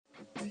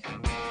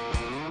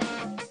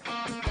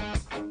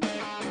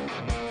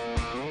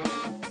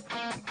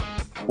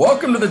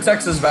Welcome to the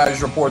Texas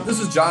Values Report. This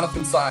is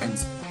Jonathan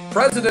Saenz,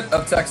 president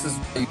of Texas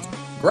Values.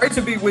 Great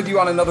to be with you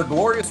on another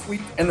glorious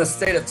week in the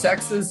state of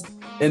Texas.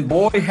 And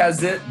boy,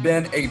 has it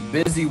been a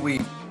busy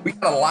week. We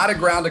got a lot of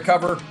ground to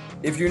cover.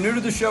 If you're new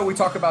to the show, we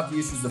talk about the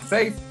issues of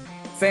faith,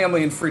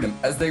 family, and freedom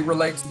as they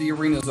relate to the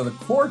arenas of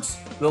the courts,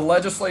 the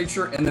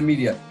legislature, and the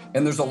media.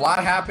 And there's a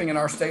lot happening in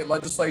our state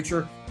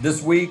legislature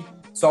this week.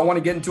 So I want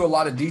to get into a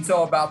lot of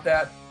detail about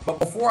that. But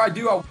before I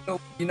do, I want to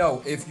let you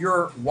know, if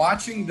you're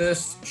watching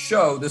this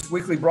show, this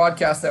weekly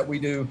broadcast that we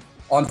do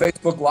on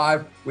Facebook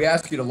Live, we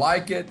ask you to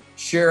like it,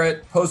 share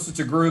it, post it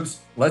to groups.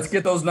 Let's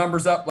get those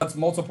numbers up. Let's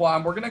multiply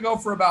them. We're going to go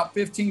for about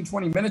 15,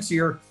 20 minutes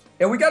here.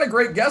 And we got a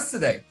great guest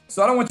today.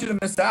 So I don't want you to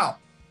miss out.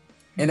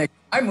 And a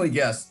timely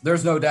guest,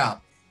 there's no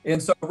doubt.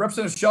 And so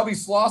Representative Shelby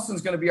Slawson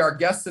is going to be our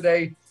guest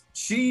today.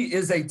 She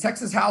is a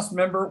Texas House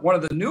member, one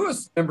of the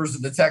newest members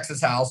of the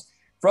Texas House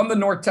from the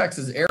North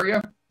Texas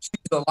area.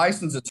 She's a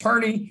licensed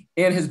attorney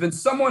and has been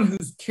someone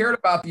who's cared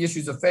about the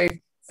issues of faith,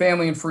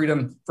 family, and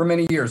freedom for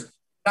many years.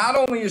 Not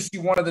only is she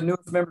one of the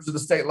newest members of the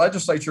state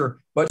legislature,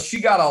 but she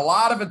got a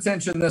lot of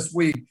attention this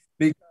week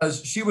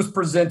because she was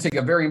presenting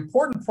a very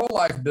important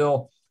pro-life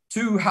bill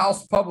to the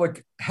House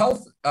Public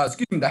Health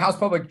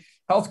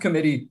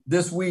Committee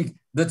this week,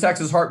 the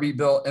Texas Heartbeat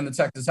Bill in the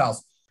Texas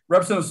House.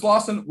 Representative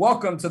Slawson,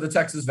 welcome to the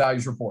Texas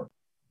Values Report.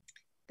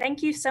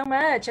 Thank you so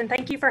much. And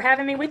thank you for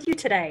having me with you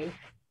today.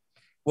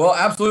 Well,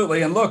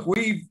 absolutely. And look,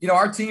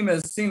 our team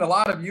has seen a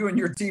lot of you and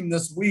your team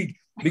this week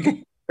because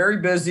you're very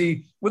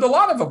busy with a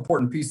lot of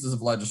important pieces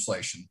of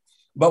legislation.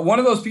 But one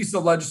of those pieces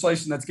of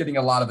legislation that's getting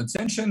a lot of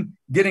attention,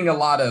 getting a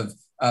lot of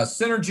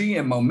synergy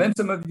and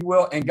momentum, if you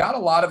will, and got a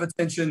lot of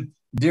attention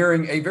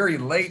during a very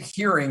late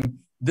hearing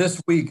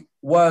this week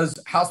was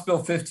House Bill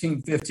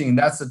 1515.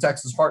 That's the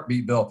Texas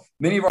Heartbeat Bill.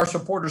 Many of our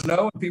supporters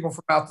know, and people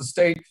from out the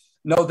state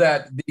know,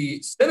 that the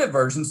Senate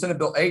version, Senate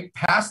Bill 8,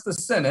 passed the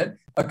Senate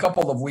a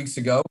couple of weeks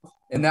ago.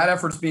 And that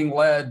effort's being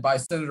led by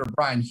Senator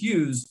Bryan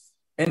Hughes.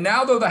 And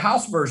now, though, the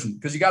House version,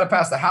 because you got to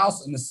pass the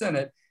House and the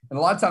Senate, and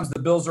a lot of times the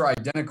bills are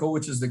identical,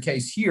 which is the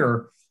case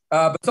here.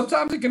 But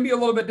sometimes it can be a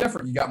little bit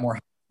different. You got more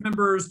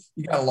members,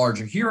 you got a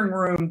larger hearing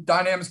room,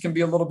 dynamics can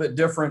be a little bit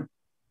different.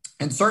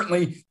 And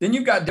certainly, then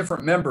you've got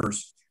different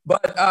members.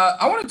 But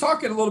I want to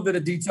talk in a little bit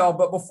of detail.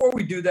 But before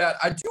we do that,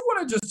 I do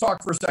want to just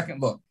talk for a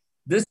second. Look,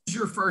 this is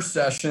your first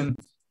session.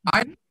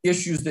 I know the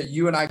issues that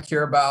you and I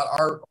care about,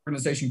 our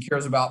organization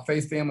cares about,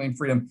 faith, family, and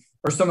freedom,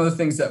 are some of the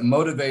things that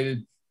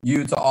motivated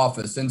you to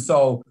office. And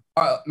so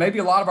maybe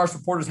a lot of our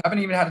supporters haven't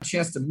even had a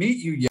chance to meet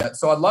you yet.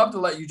 So I'd love to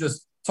let you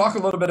just talk a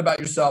little bit about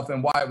yourself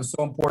and why it was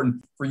so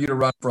important for you to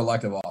run for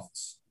elective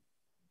office.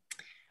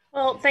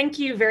 Well, thank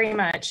you very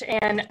much.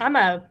 And I'm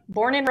a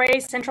born and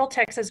raised Central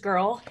Texas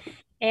girl.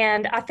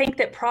 And I think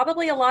that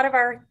probably a lot of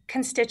our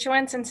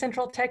constituents in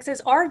Central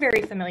Texas are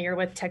very familiar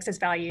with Texas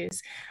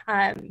values.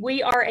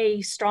 We are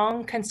a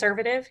strong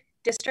conservative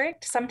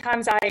district.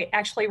 Sometimes I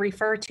actually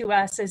refer to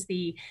us as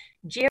the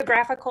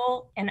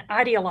geographical and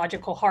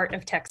ideological heart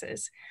of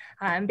Texas,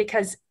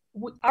 because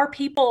our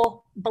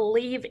people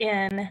believe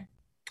in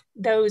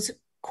those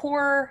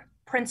core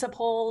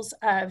principles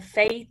of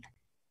faith,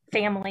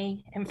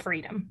 family, and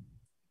freedom.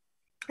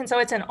 And so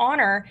it's an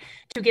honor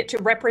to get to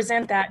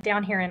represent that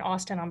down here in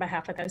Austin on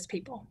behalf of those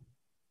people.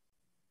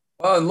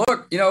 Well, and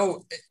look,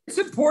 it's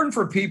important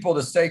for people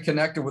to stay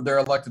connected with their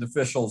elected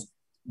officials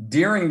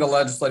during the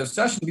legislative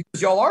session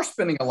because y'all are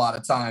spending a lot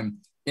of time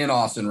in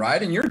Austin,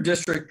 right? In your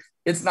district,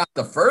 it's not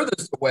the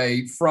furthest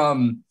away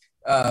from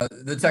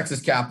the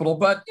Texas Capitol,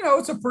 but,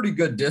 it's a pretty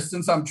good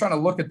distance. I'm trying to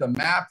look at the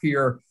map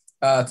here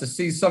to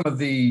see some of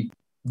the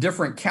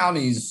different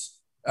counties.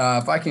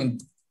 If I can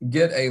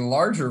get a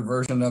larger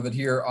version of it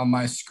here on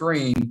my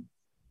screen.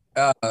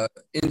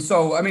 And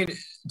so,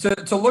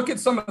 to look at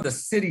some of the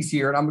cities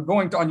here, and I'm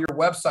going on your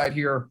website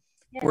here,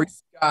 yes, where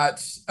you've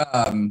got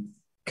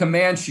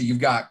Comanche, you've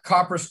got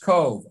Copperas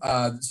Cove,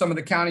 some of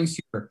the counties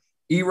here,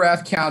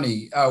 Erath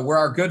County, where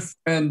our good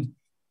friend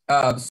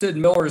Sid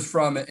Miller is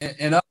from,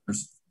 and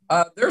others.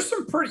 There's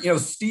some pretty,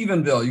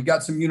 Stephenville, you've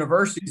got some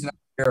universities out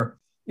there,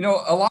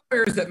 a lot of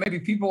areas that maybe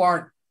people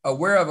aren't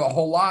aware of a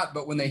whole lot,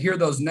 but when they hear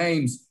those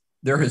names,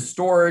 they're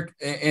historic.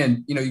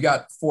 And you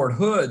got Fort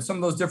Hood, some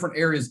of those different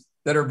areas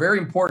that are very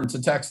important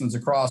to Texans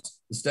across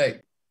the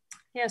state.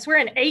 Yes, we're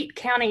an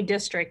 8-county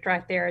district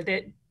right there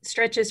that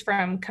stretches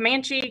from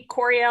Comanche,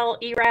 Coryell,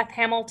 Erath,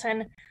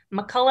 Hamilton,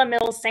 McCullough,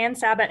 Mills, San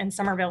Saba, and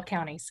Somerville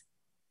counties.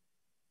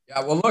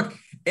 Yeah, well, look,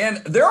 and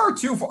there are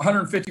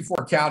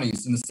 254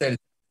 counties in the state.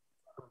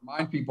 I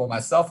remind people,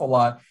 myself a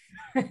lot.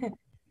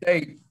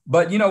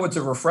 But, it's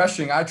a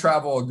refreshing. I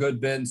travel a good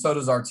bit, and so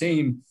does our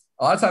team.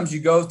 A lot of times you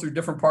go through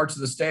different parts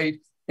of the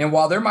state, and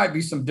while there might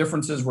be some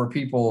differences where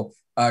people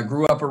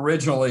grew up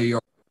originally or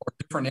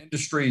different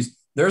industries,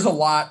 there's a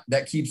lot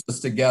that keeps us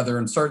together,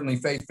 and certainly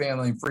faith,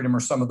 family, and freedom are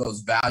some of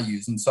those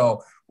values. And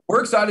so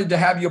we're excited to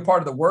have you a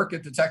part of the work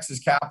at the Texas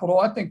Capitol.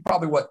 I think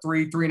probably,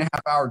 3.5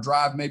 hour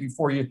drive maybe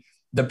for you,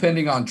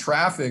 depending on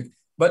traffic,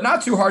 but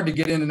not too hard to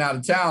get in and out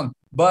of town.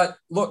 But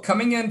look,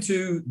 coming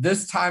into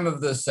this time of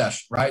the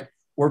session, right,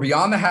 we're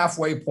beyond the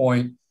halfway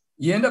point.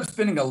 you end up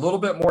spending a little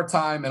bit more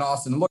time in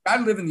Austin. Look,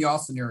 I live in the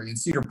Austin area in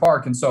Cedar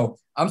Park, and so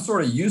I'm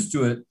sort of used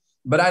to it.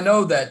 But I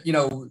know that,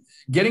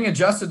 getting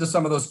adjusted to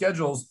some of those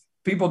schedules,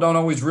 people don't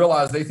always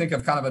realize. They think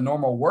of kind of a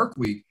normal work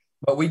week.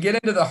 But we get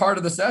into the heart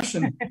of the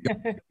session,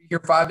 here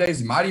 5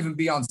 days, it might even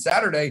be on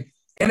Saturday.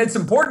 And it's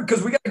important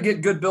because we got to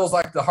get good bills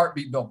like the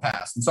heartbeat bill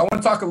passed. And so I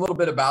want to talk a little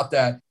bit about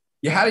that.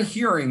 You had a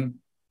hearing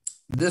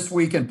this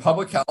week in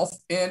public health,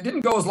 and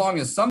didn't go as long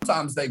as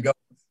sometimes they go,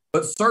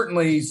 but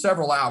certainly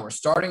several hours,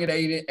 starting at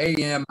 8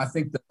 a.m. I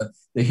think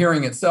the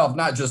hearing itself,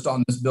 not just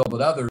on this bill,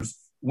 but others,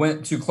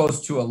 went to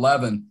close to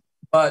 11.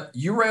 But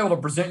you were able to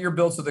present your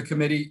bill to the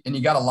committee, and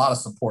you got a lot of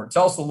support.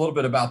 Tell us a little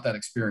bit about that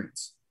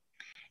experience.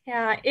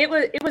 Yeah, it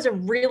was a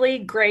really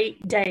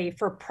great day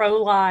for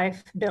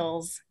pro-life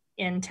bills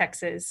in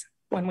Texas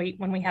when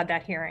we had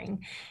that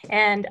hearing.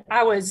 And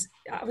I was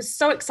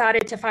so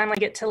excited to finally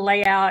get to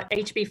lay out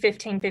HB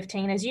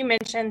 1515. As you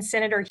mentioned,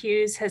 Senator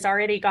Hughes has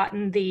already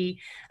gotten the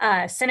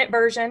Senate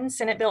version,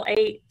 Senate Bill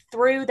 8,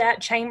 through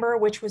that chamber,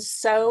 which was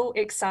so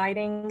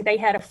exciting. They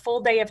had a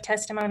full day of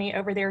testimony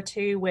over there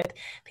too, with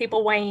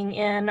people weighing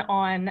in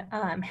on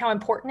how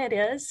important it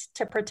is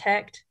to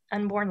protect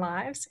unborn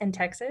lives in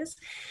Texas.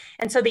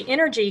 And so the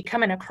energy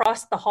coming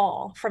across the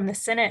hall from the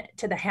Senate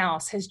to the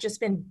House has just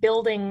been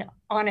building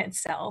on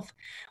itself.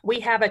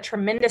 We have a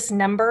tremendous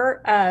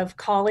number of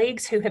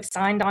colleagues who have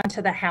signed on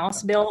to the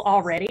House bill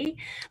already,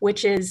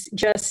 which is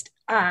just,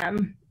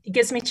 it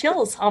gives me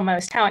chills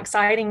almost how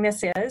exciting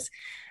this is.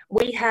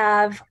 We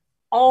have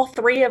all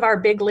three of our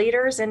big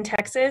leaders in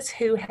Texas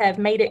who have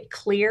made it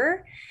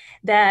clear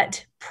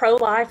that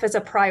pro-life is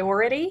a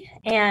priority,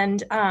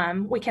 and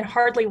we can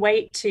hardly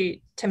wait to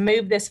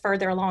move this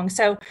further along.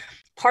 So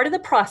part of the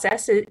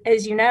process,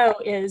 as you know,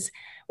 is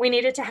we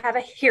needed to have a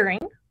hearing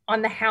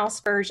on the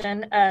House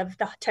version of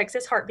the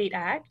Texas Heartbeat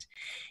Act.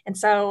 And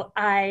so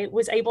I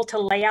was able to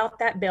lay out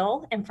that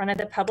bill in front of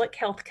the Public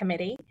Health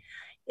Committee.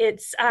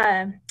 It's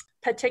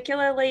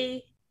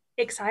particularly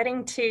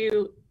exciting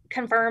to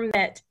confirm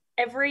that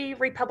every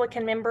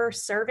Republican member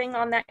serving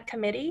on that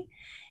committee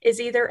is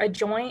either a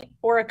joint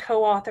or a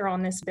co-author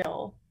on this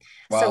bill.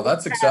 Wow, so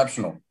that's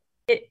exceptional.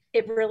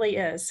 It really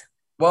is.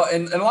 Well,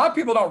 and a lot of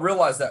people don't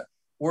realize that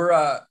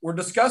we're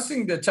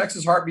discussing the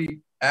Texas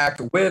Heartbeat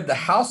Act with the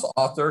House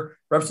author,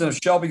 Representative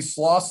Shelby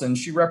Slawson.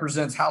 She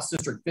represents House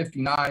District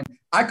 59.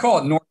 I call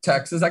it North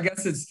Texas. I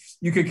guess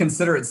you could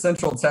consider it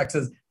Central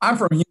Texas. I'm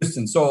from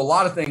Houston, so a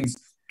lot of things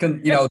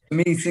to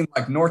me seem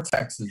like North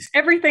Texas.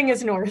 Everything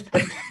is north.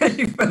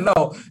 Even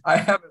though I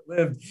haven't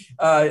lived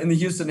in the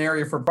Houston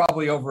area for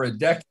probably over a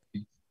decade,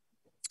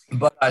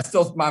 but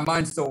my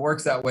mind still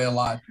works that way a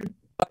lot.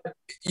 But,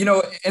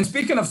 and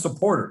speaking of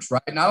supporters,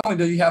 right? Not only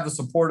do you have the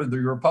support of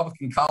your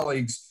Republican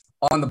colleagues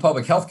on the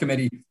Public Health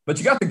Committee, but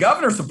you got the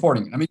governor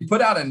supporting it. I mean, you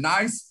put out a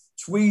nice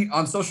tweet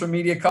on social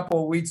media a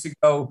couple of weeks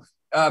ago,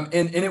 and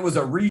it was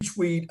a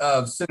retweet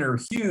of Senator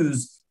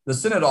Hughes, the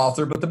Senate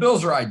author, but the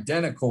bills are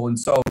identical. And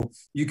so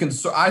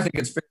I think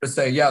it's fair to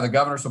say, yeah, the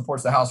governor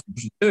supports the House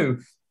version too.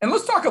 And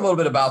let's talk a little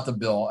bit about the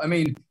bill. I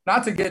mean,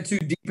 not to get too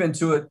deep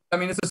into it. I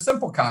mean, it's a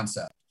simple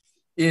concept.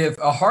 If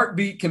a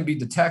heartbeat can be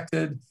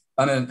detected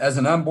as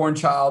an unborn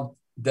child,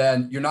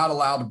 then you're not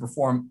allowed to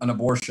perform an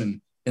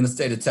abortion in the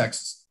state of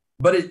Texas.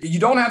 But you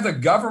don't have the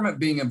government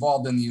being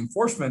involved in the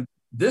enforcement.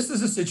 This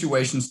is a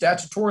situation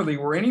statutorily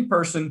where any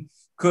person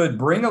could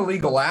bring a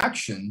legal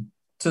action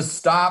to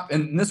stop,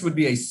 and this would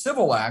be a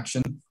civil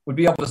action, would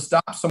be able to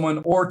stop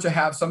someone or to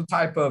have some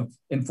type of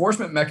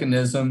enforcement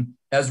mechanism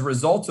as a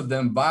result of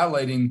them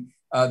violating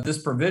this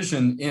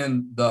provision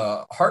in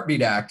the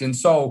Heartbeat Act. And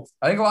so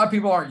I think a lot of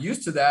people aren't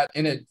used to that,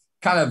 and it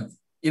kind of,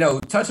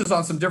 touches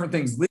on some different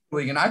things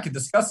legally, and I could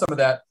discuss some of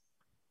that,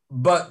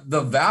 but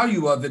the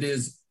value of it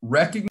is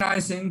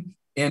recognizing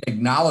and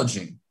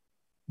acknowledging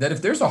that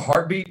if there's a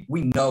heartbeat,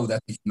 we know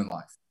that's a human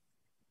life.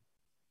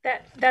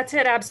 That's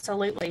it.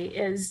 Absolutely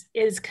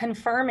is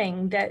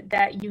confirming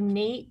that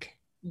unique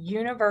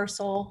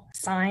universal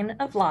sign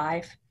of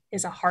life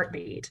is a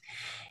heartbeat.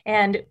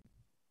 And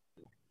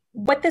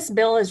what this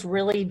bill is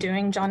really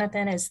doing,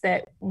 Jonathan, is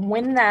that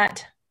when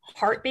that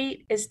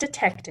heartbeat is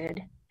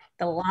detected,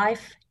 the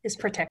life is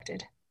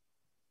protected.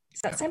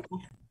 It's that simple.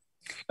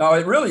 No,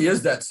 it really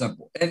is that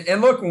simple.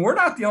 And look, we're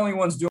not the only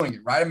ones doing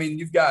it, right? I mean,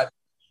 you've got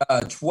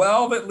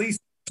 12 at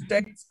least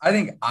states. I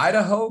think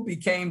Idaho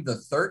became the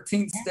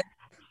 13th state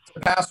to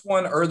pass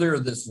one earlier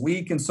this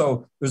week. And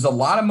so there's a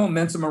lot of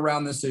momentum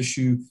around this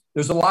issue.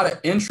 There's a lot of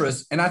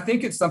interest. And I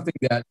think it's something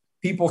that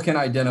people can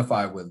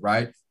identify with,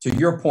 right? To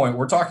your point,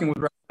 we're talking with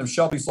Representative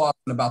Shelby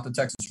Slawson about the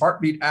Texas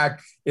Heartbeat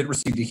Act. It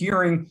received a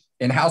hearing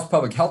in House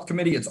Public Health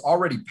Committee. It's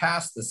already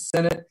passed the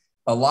Senate.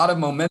 A lot of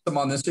momentum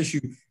on this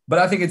issue. But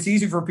I think it's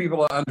easy for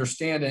people to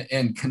understand it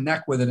and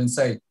connect with it and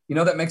say,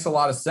 that makes a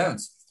lot of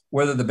sense.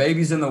 Whether the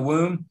baby's in the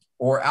womb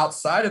or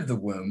outside of the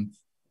womb,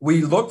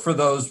 we look for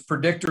those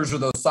predictors or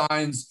those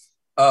signs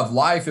of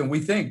life. And we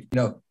think,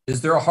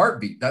 is there a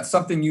heartbeat? That's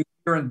something you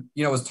hear and,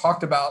 is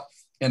talked about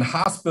in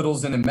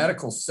hospitals and in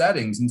medical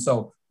settings. And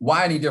so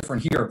why any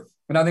different here?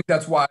 And I think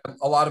that's why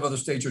a lot of other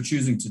states are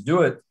choosing to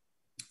do it.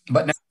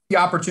 But now the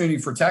opportunity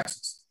for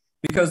Texas,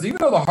 because even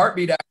though the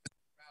Heartbeat Act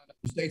is around in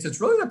the states,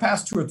 it's really the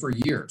past 2 or 3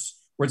 years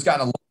where it's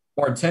gotten a little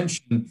more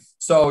attention.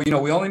 So,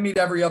 we only meet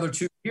every other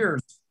 2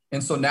 years.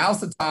 And so now's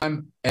the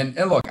time. And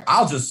look,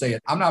 I'll just say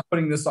it. I'm not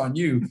putting this on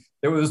you.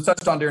 It was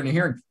touched on during the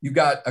hearing. You've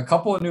got a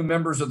couple of new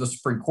members of the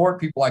Supreme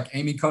Court, people like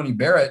Amy Coney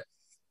Barrett,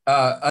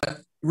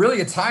 really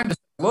a time to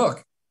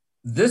look.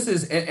 This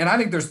is, and I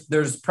think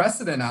there's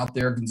precedent out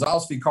there,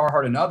 Gonzalez v.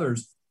 Carhart and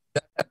others,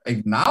 that have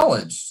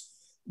acknowledged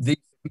the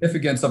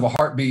significance of a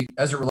heartbeat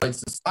as it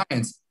relates to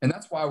science. And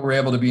that's why we're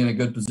able to be in a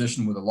good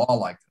position with a law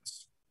like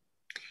this.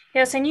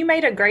 Yes, and you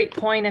made a great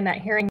point in that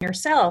hearing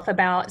yourself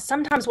about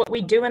sometimes what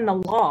we do in the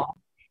law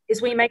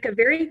is we make a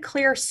very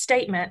clear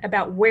statement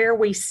about where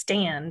we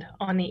stand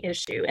on the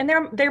issue. And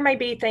there may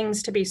be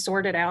things to be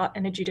sorted out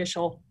in a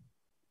judicial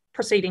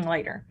proceeding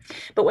later.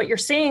 But what you're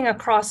seeing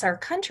across our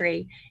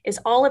country is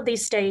all of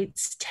these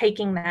states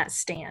taking that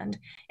stand.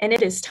 And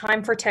it is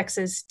time for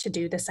Texas to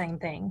do the same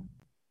thing.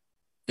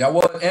 Yeah,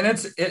 well, and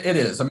it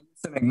is. I mean,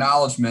 it's an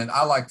acknowledgement.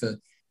 I like to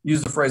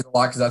use the phrase a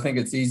lot because I think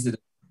it's easy to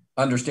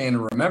understand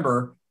and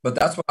remember. But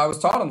that's what I was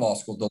taught in law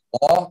school. The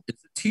law is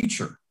a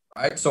teacher,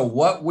 right? So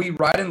what we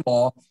write in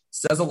law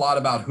says a lot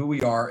about who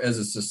we are as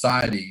a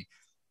society.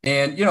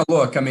 And,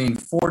 look, I mean,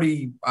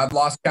 I've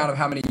lost count of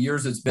how many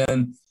years it's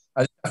been.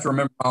 I just have to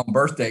remember my own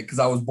birthday because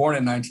I was born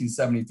in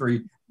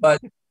 1973. But,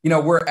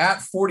 we're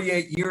at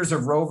 48 years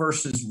of Roe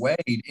versus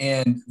Wade,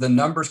 and the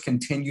numbers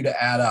continue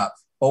to add up.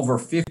 Over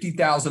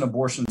 50,000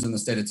 abortions in the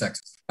state of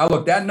Texas. Now,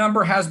 look, that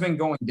number has been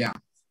going down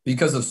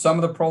because of some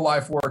of the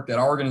pro-life work that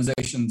our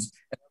organizations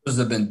and others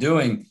have been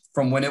doing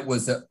from when it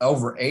was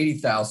over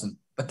 80,000.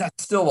 But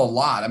that's still a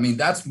lot. I mean,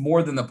 that's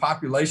more than the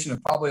population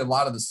of probably a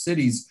lot of the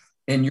cities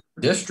in your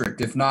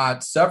district, if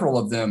not several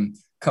of them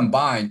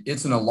combined.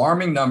 It's an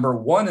alarming number.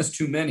 One is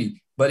too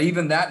many, but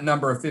even that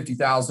number of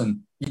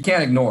 50,000, you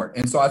can't ignore it.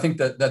 And so I think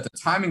that the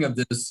timing of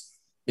this,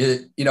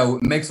 it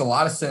makes a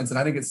lot of sense. And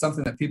I think it's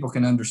something that people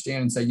can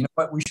understand and say, you know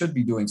what, we should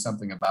be doing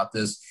something about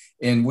this.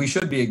 And we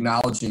should be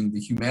acknowledging the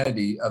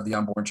humanity of the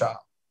unborn child.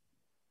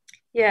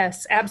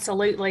 Yes,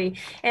 absolutely.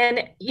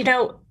 And,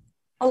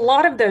 a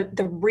lot of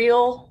the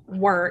real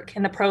work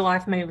in the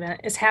pro-life movement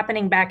is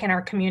happening back in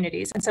our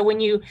communities. And so when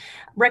you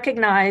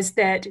recognize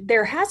that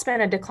there has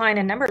been a decline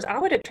in numbers, I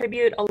would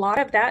attribute a lot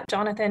of that,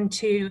 Jonathan,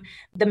 to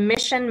the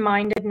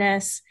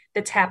mission-mindedness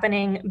that's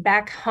happening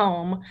back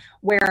home,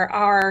 where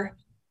our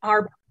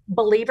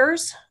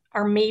believers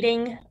are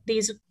meeting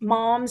these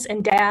moms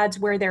and dads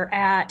where they're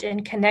at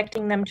and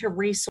connecting them to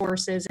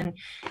resources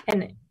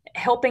and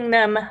helping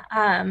them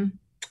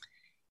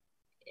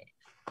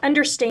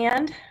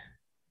understand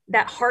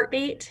that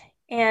heartbeat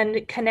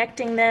and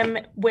connecting them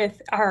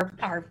with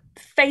our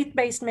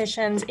faith-based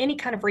missions, any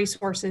kind of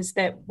resources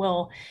that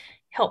will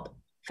help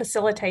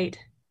facilitate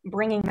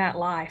bringing that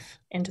life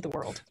into the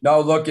world.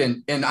 No, look,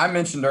 and I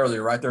mentioned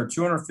earlier, right, there are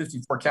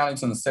 254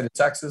 counties in the state of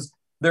Texas.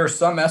 There are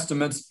some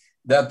estimates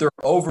that there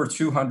are over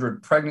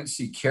 200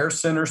 pregnancy care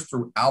centers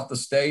throughout the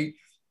state.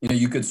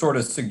 You could sort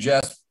of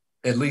suggest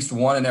at least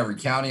one in every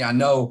county. I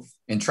know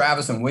in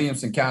Travis and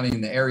Williamson County,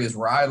 in the areas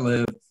where I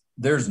live,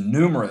 there's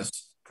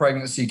numerous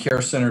pregnancy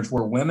care centers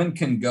where women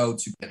can go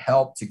to get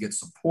help, to get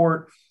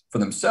support for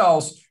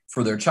themselves,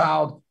 for their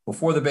child,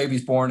 before the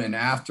baby's born and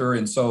after.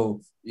 And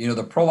so,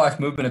 the pro-life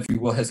movement, if you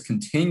will, has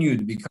continued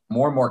to become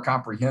more and more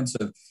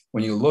comprehensive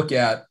when you look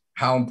at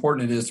how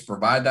important it is to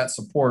provide that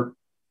support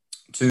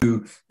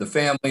to the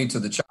family, to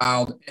the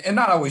child, and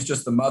not always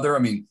just the mother. I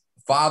mean,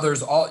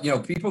 fathers, all,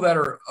 people that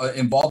are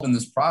involved in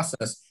this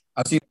process.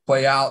 I've seen it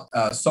play out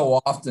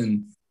so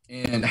often,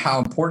 and how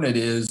important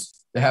it is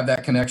to have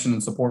that connection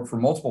and support for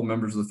multiple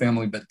members of the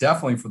family, but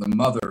definitely for the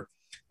mother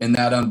and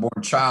that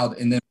unborn child.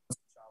 And then once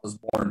the child is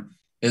born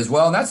as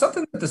well. And that's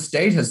something that the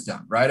state has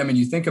done, right? I mean,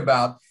 you think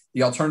about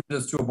the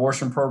Alternatives to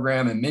Abortion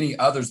program and many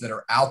others that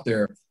are out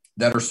there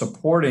that are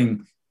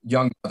supporting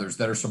young mothers,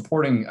 that are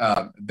supporting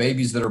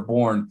babies that are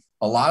born.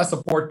 A lot of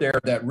support there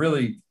that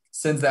really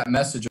sends that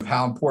message of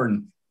how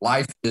important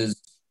life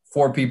is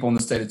for people in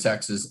the state of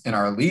Texas and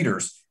our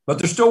leaders. But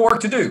there's still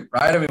work to do,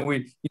 right? I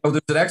mean, there's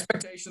an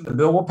expectation the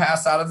bill will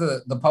pass out of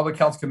the Public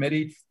Health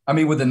Committee. I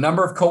mean, with the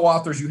number of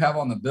co-authors you have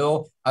on the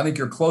bill, I think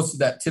you're close to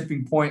that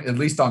tipping point, at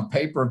least on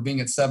paper, of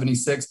being at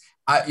 76.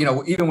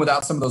 Even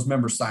without some of those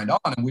members signed on,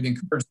 and we'd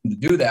encourage them to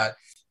do that.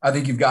 I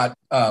think you've got,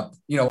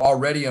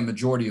 already a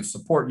majority of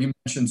support. You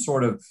mentioned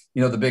sort of,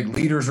 the big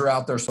leaders are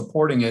out there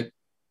supporting it,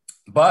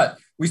 but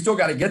we still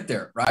got to get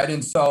there, right?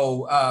 And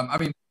so,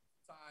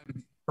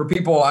 for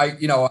people, I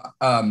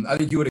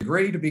think you would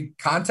agree to be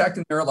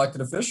contacting their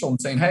elected official and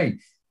saying, hey,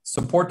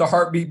 support the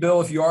heartbeat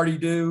bill if you already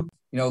do.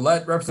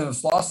 Let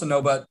Representative Slauson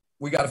know, but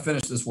we got to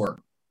finish this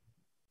work.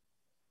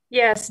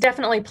 Yes,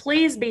 definitely.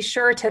 Please be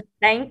sure to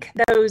thank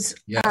those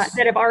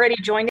that have already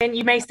joined in.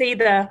 You may see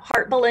the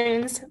heart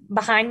balloons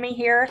behind me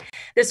here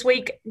this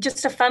week.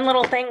 Just a fun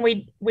little thing.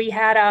 We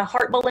had a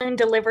heart balloon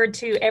delivered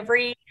to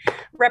every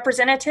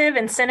representative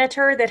and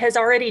senator that has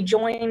already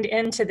joined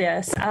into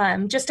this,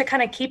 just to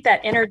kind of keep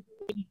that energy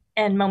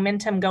and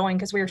momentum going,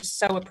 because we're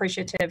so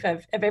appreciative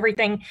of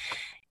everything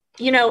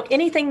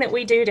anything that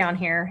we do down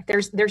here,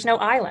 there's no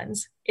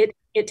islands.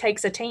 It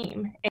takes a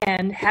team,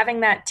 and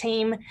having that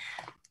team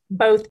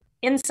both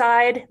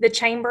inside the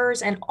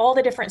chambers and all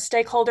the different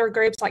stakeholder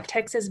groups like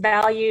Texas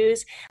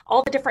Values,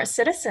 all the different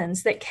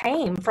citizens that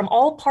came from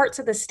all parts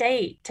of the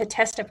state to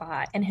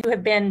testify and who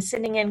have been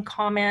sending in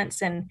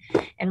comments and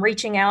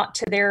reaching out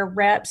to their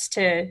reps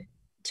to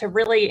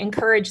really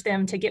encourage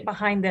them to get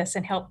behind this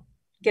and help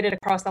get it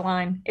across the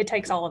line. It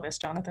takes all of us,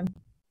 Jonathan.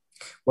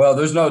 Well,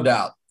 there's no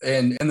doubt.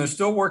 And there's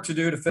still work to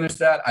do to finish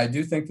that. I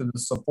do think that the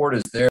support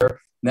is there.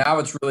 Now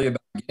it's really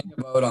about getting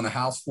a vote on the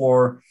House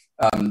floor.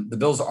 The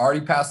bill's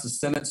already passed the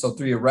Senate, so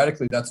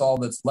theoretically, that's all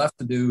that's left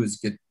to do is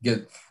get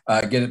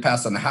it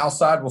passed on the House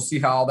side. We'll see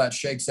how all that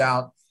shakes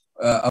out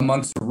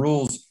amongst the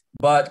rules.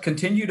 But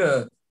continue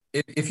to,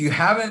 if you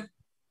haven't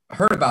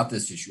heard about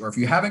this issue, or if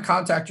you haven't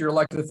contacted your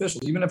elected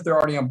official, even if they're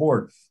already on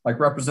board, like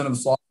Representative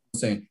Slauson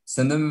was saying,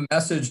 send them a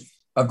message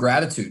of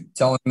gratitude,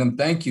 telling them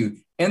thank you.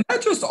 And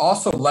that just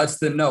also lets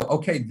them know,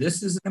 okay,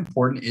 this is an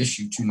important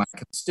issue to my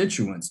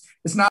constituents.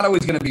 It's not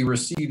always going to be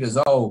received as,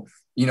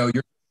 you're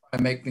trying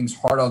to make things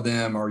hard on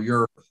them, or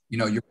you're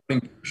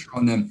putting pressure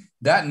on them.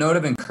 That note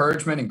of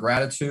encouragement and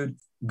gratitude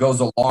goes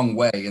a long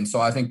way. And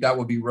so I think that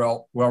would be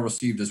well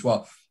received as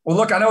well. Well,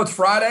 look, I know it's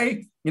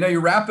Friday.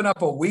 You're wrapping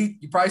up a week.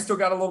 You probably still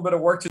got a little bit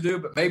of work to do,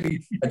 but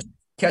maybe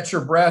catch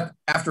your breath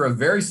after a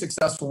very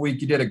successful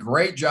week. You did a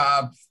great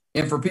job.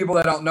 And for people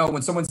that don't know,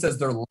 when someone says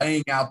they're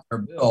laying out their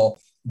bill,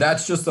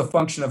 that's just a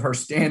function of her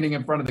standing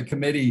in front of the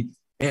committee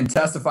and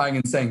testifying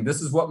and saying,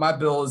 this is what my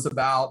bill is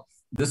about.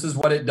 This is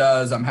what it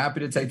does. I'm happy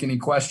to take any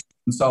questions.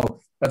 So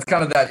that's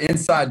kind of that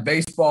inside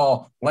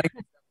baseball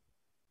language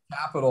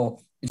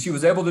capital. And she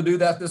was able to do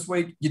that this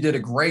week. You did a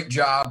great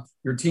job.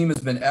 Your team has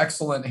been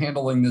excellent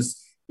handling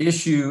this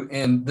issue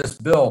and this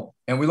bill.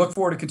 And we look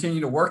forward to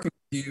continuing to working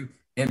with you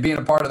and being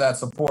a part of that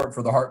support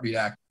for the Heartbeat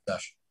Act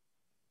session.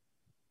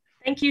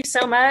 Thank you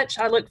so much.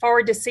 I look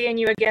forward to seeing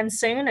you again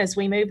soon as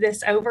we move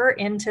this over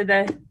into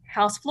the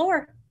House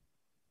floor.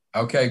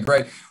 Okay,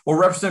 great. Well,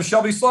 Representative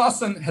Shelby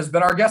Slauson has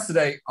been our guest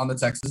today on the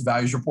Texas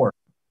Values Report.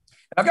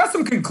 I've got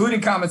some concluding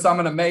comments I'm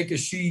going to make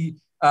as she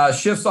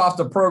shifts off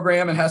the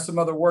program and has some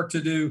other work to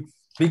do.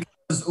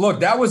 Because, look,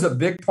 that was a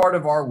big part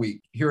of our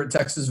week here at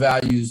Texas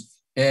Values.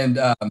 And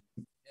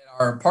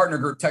our partner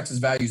group, Texas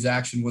Values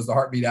Action, was the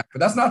Heartbeat Act. But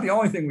that's not the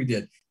only thing we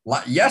did.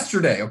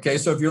 Yesterday, okay,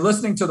 so if you're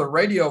listening to the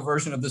radio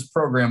version of this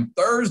program,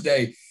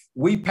 Thursday,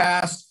 we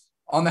passed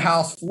on the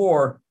House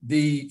floor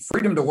the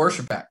Freedom to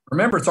Worship Act.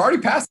 Remember, it's already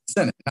passed the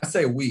Senate. I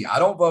say we. I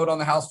don't vote on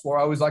the House floor.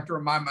 I always like to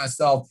remind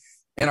myself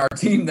and our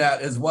team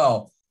that as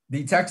well.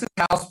 The Texas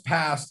House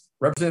passed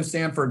Representative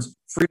Sanford's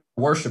Freedom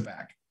to Worship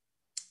Act.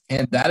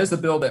 And that is a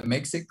bill that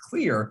makes it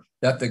clear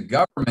that the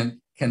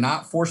government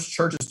cannot force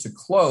churches to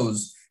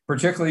close,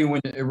 particularly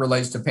when it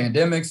relates to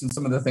pandemics and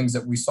some of the things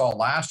that we saw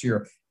last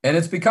year. And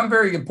it's become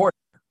very important.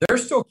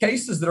 There's still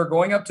cases that are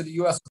going up to the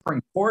U.S.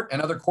 Supreme Court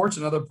and other courts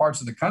in other parts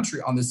of the country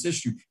on this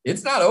issue.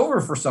 It's not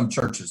over for some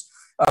churches.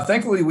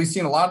 Thankfully, we've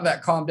seen a lot of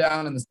that calm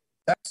down in the state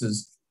of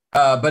Texas,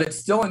 but it's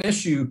still an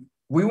issue.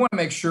 We want to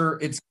make sure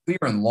it's clear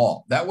in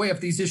law. That way, if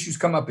these issues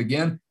come up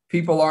again,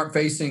 people aren't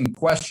facing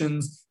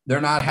questions.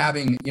 They're not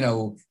having,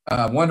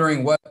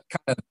 wondering what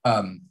kind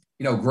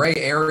of, gray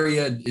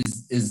area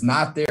is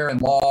not there in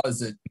law.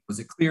 Was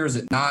it clear? Is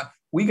it not?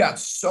 We got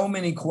so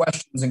many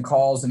questions and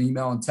calls and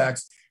email and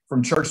text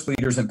from church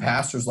leaders and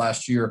pastors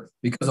last year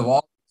because of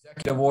all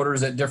executive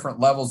orders at different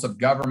levels of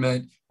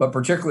government, but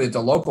particularly at the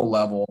local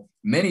level,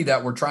 many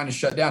that were trying to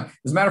shut down.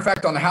 As a matter of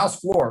fact, on the House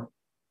floor,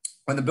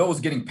 when the bill was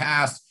getting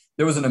passed,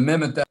 there was an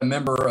amendment that a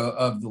member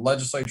of the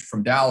legislature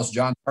from Dallas,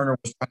 John Turner,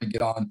 was trying to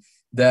get on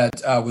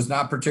that was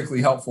not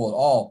particularly helpful at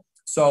all.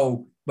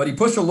 So, but he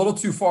pushed a little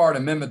too far an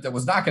amendment that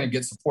was not going to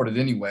get supported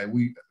anyway.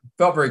 We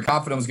felt very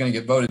confident it was going to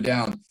get voted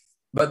down.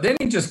 But then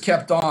he just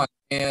kept on,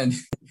 and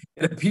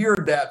it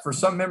appeared that for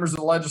some members of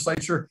the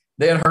legislature,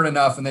 they had heard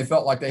enough and they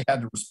felt like they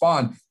had to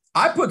respond.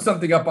 I put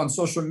something up on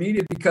social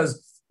media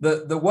because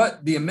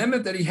the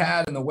amendment that he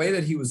had and the way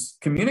that he was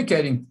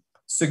communicating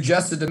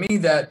suggested to me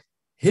that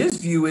his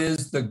view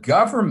is the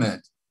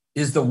government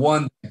is the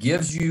one that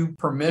gives you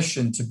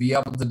permission to be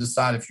able to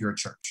decide if you're a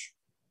church.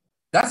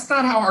 That's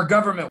not how our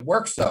government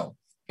works, though.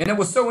 And it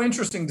was so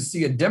interesting to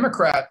see a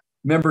Democrat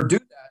member do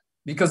that,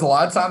 because a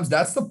lot of times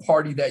that's the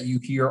party that you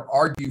hear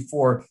argue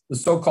for the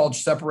so-called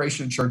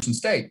separation of church and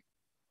state.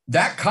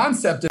 That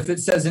concept, if it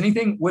says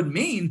anything, would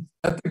mean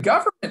that the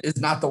government is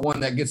not the one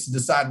that gets to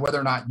decide whether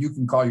or not you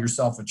can call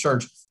yourself a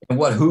church and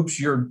what hoops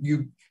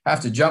you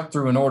have to jump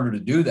through in order to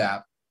do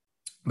that.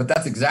 But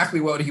that's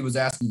exactly what he was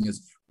asking,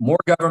 is more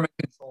government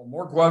control,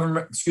 more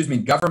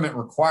government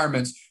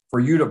requirements for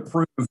you to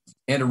prove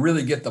and to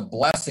really get the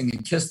blessing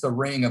and kiss the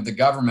ring of the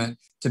government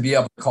to be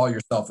able to call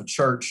yourself a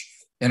church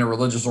and a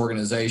religious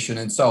organization.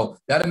 And so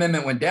that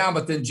amendment went down,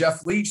 but then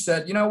Jeff Leach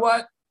said, you know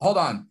what, hold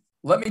on,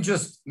 let me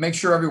just make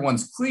sure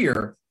everyone's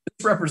clear.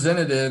 This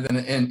representative,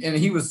 and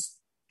he was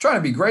trying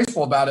to be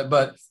graceful about it,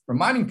 but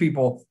reminding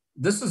people,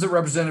 this is a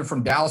representative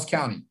from Dallas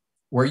County,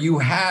 where you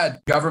had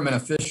government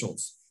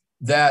officials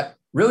that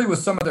really with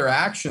some of their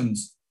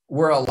actions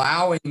we're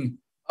allowing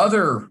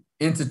other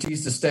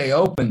entities to stay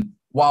open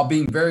while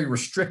being very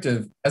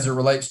restrictive as it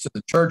relates to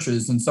the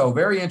churches. And so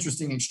very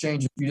interesting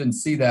exchange, if you didn't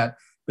see that,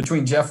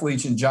 between Jeff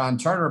Leach and John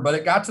Turner. But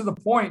it got to the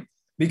point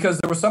because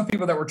there were some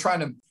people that were trying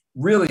to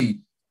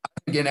really,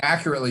 again,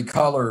 accurately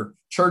color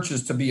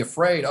churches to be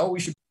afraid. Oh, we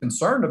should be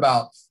concerned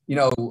about,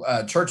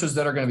 churches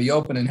that are going to be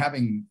open and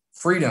having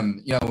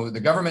freedom.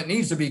 The government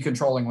needs to be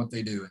controlling what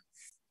they do.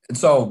 And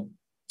so,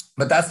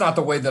 but that's not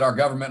the way that our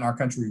government and our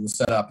country was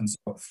set up. And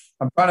so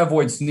I'm trying to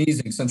avoid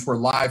sneezing since we're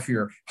live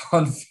here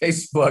on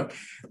Facebook.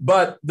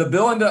 But the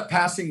bill ended up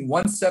passing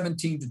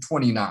 117 to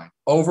 29,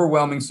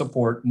 overwhelming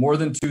support, more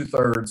than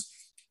 2/3.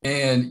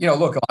 And,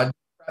 look, a lot of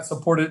Democrats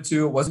supported it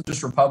too. It wasn't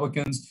just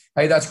Republicans.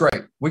 Hey, that's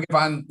great. We can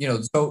find,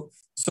 so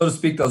to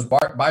speak, those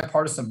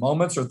bipartisan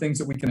moments or things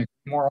that we can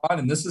agree more on.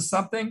 And this is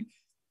something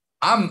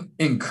I'm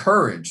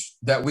encouraged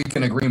that we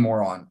can agree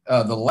more on.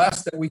 The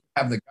less that we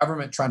have the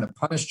government trying to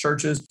punish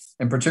churches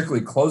and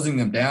particularly closing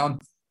them down,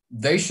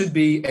 they should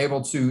be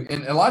able to,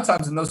 and a lot of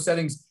times in those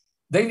settings,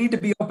 they need to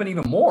be open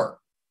even more.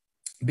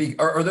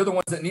 Or they're the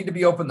ones that need to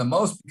be open the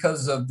most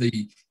because of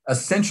the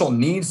essential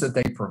needs that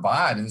they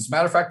provide. And as a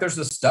matter of fact, there's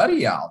a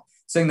study out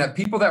saying that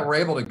people that were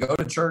able to go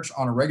to church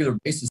on a regular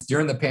basis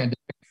during the pandemic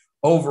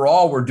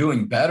overall were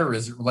doing better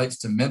as it relates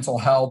to mental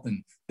health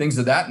and things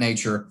of that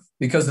nature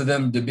because of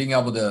them being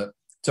able to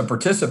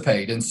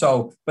participate. And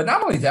so, but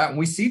not only that, when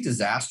we see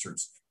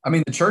disasters, I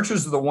mean, the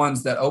churches are the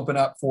ones that open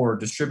up for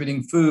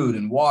distributing food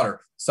and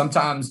water,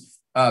 sometimes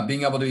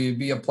being able to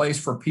be a place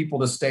for people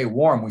to stay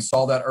warm. We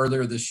saw that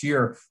earlier this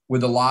year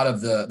with a lot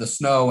of the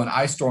snow and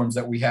ice storms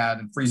that we had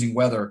and freezing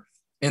weather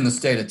in the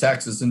state of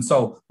Texas. And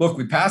so, look,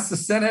 we passed the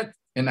Senate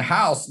and the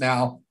House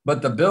now,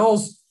 but the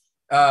bills,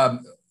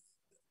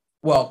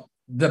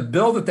 the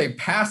bill that they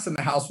passed in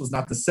the House was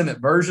not the Senate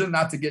version,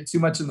 not to get too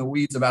much in the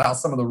weeds about how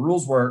some of the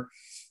rules work.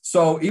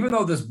 So even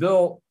though this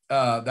bill,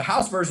 the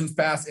House version's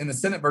passed and the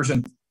Senate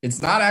version,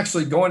 it's not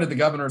actually going to the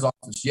governor's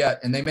office yet.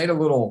 And they added a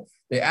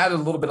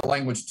little bit of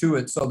language to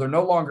it. So they're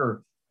no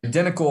longer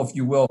identical, if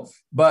you will.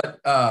 But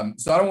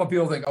so I don't want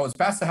people to think, oh, it's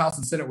passed the House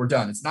and Senate, we're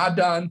done. It's not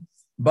done,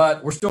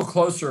 but we're still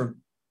closer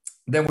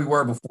than we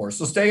were before.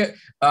 So stay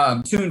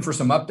tuned for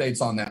some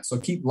updates on that. So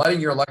keep letting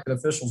your elected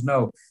officials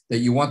know that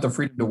you want the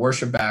freedom to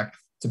worship back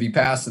to be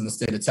passed in the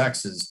state of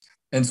Texas.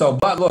 And so,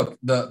 but look,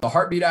 the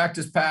Heartbeat Act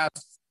is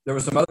passed. There were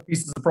some other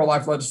pieces of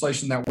pro-life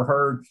legislation that were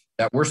heard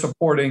that we're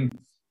supporting,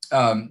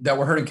 that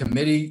were heard in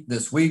committee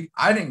this week.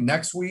 I think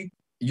next week,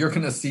 you're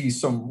going to see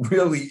some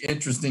really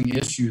interesting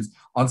issues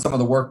on some of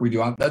the work we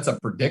do. That's a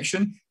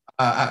prediction.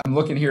 I'm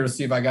looking here to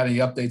see if I got any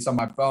updates on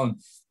my phone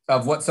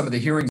of what some of the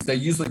hearings, they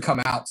usually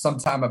come out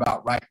sometime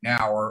about right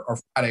now or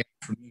Friday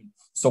afternoon.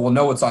 So we'll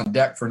know what's on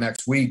deck for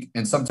next week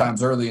and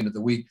sometimes early into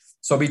the week.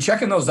 So be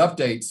checking those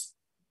updates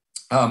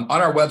on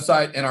our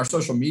website and our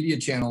social media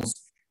channels.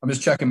 I'm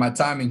just checking my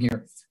timing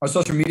here. Our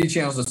social media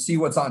channels to see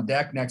what's on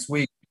deck next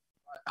week.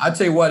 I'd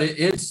say what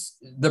it's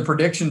the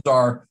predictions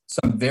are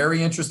some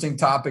very interesting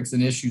topics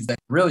and issues that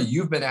really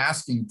you've been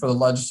asking for the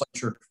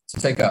legislature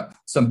to take up.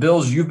 Some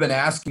bills you've been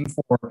asking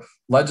for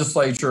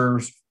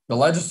the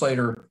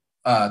legislator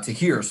to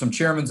hear, some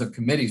chairmen of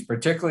committees,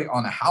 particularly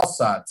on the House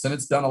side.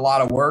 Senate's done a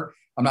lot of work.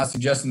 I'm not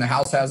suggesting the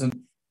House hasn't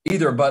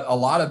either, but a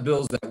lot of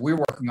bills that we're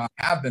working on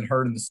have been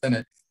heard in the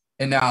Senate.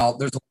 And now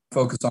there's a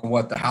focus on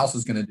what the House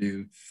is going to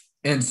do.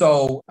 And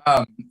so,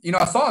 I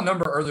saw a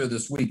number earlier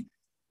this week.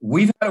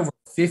 We've had over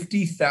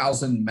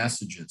 50,000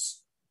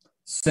 messages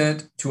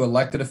sent to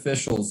elected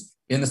officials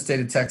in the state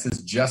of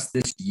Texas just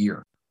this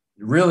year,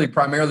 really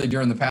primarily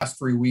during the past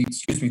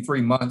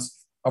 3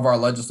 months of our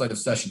legislative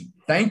session.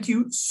 Thank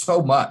you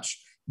so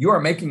much. You are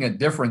making a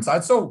difference.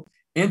 That's so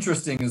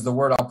interesting is the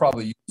word I'll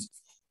probably use.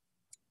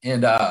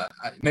 And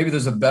maybe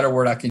there's a better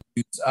word I can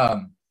use.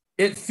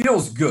 It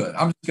feels good.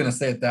 I'm just going to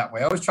say it that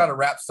way. I always try to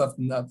wrap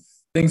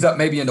things up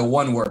maybe into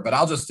one word, but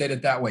I'll just state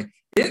it that way.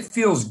 It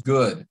feels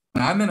good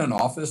when I'm in an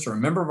office or a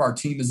member of our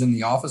team is in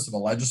the office of a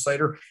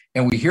legislator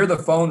and we hear the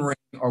phone ring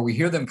or we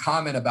hear them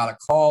comment about a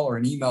call or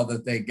an email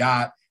that they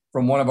got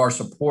from one of our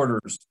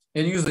supporters.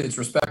 And usually it's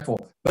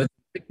respectful, but it's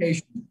an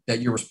indication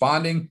that you're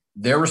responding,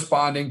 they're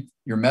responding,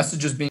 your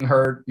message is being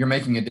heard, you're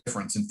making a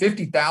difference. And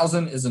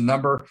 50,000 is a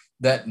number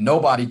that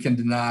nobody can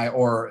deny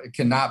or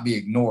cannot be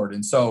ignored.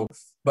 And so,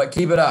 but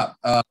keep it up.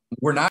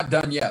 We're not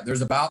done yet.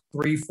 There's about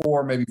 3,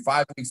 4, maybe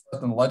 5 weeks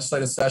left in the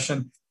legislative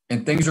session,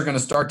 and things are going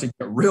to start to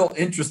get real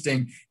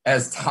interesting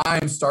as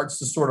time starts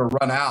to sort of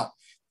run out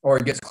or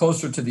it gets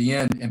closer to the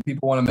end and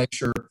people want to make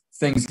sure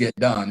things get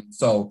done.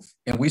 So,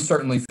 and we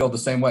certainly feel the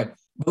same way.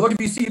 But look,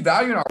 if you see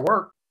value in our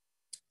work,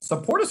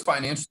 support us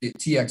financially at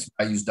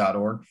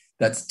txvalues.org.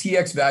 That's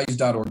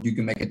txvalues.org. You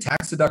can make a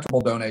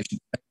tax-deductible donation.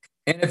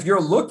 And if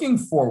you're looking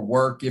for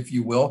work, if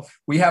you will,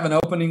 we have an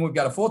opening. We've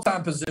got a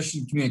full-time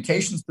position,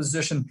 communications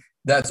position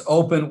that's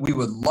open. We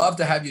would love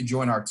to have you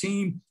join our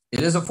team.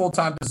 It is a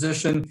full-time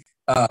position,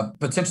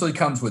 potentially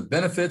comes with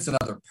benefits and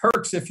other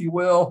perks, if you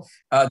will,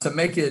 to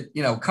make it,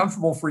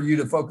 comfortable for you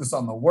to focus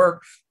on the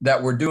work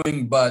that we're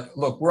doing. But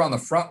look, we're on the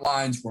front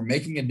lines. We're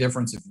making a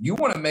difference. If you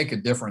want to make a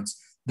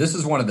difference, this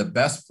is one of the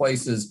best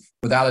places,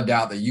 without a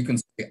doubt, that you can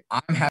say,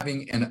 I'm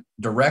having a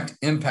direct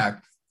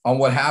impact on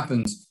what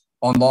happens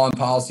on law and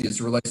policy as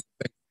it relates to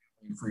faith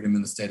and freedom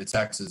in the state of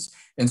Texas.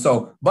 And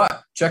so,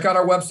 but check out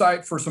our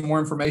website for some more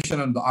information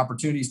on the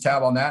opportunities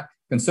tab on that.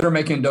 Consider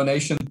making a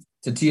donation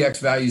to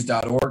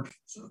txvalues.org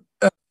so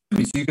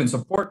you can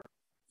support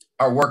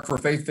our work for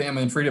faith,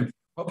 family, and freedom.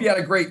 Hope you had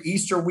a great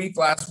Easter week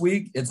last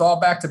week. It's all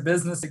back to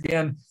business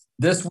again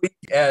this week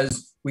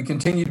as we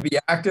continue to be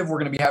active. We're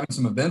going to be having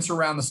some events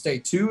around the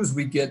state too as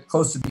we get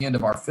close to the end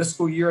of our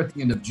fiscal year at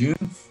the end of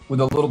June, with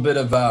a little bit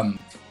of what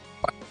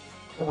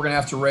we're going to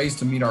have to raise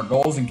to meet our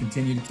goals and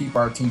continue to keep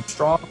our team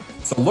strong.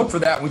 So look for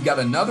that. We've got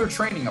another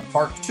training, a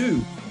part 2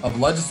 of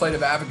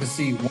Legislative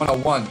Advocacy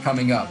 101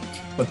 coming up.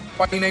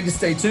 But you need to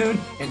stay tuned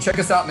and check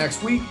us out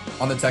next week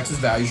on the Texas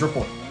Values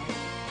Report.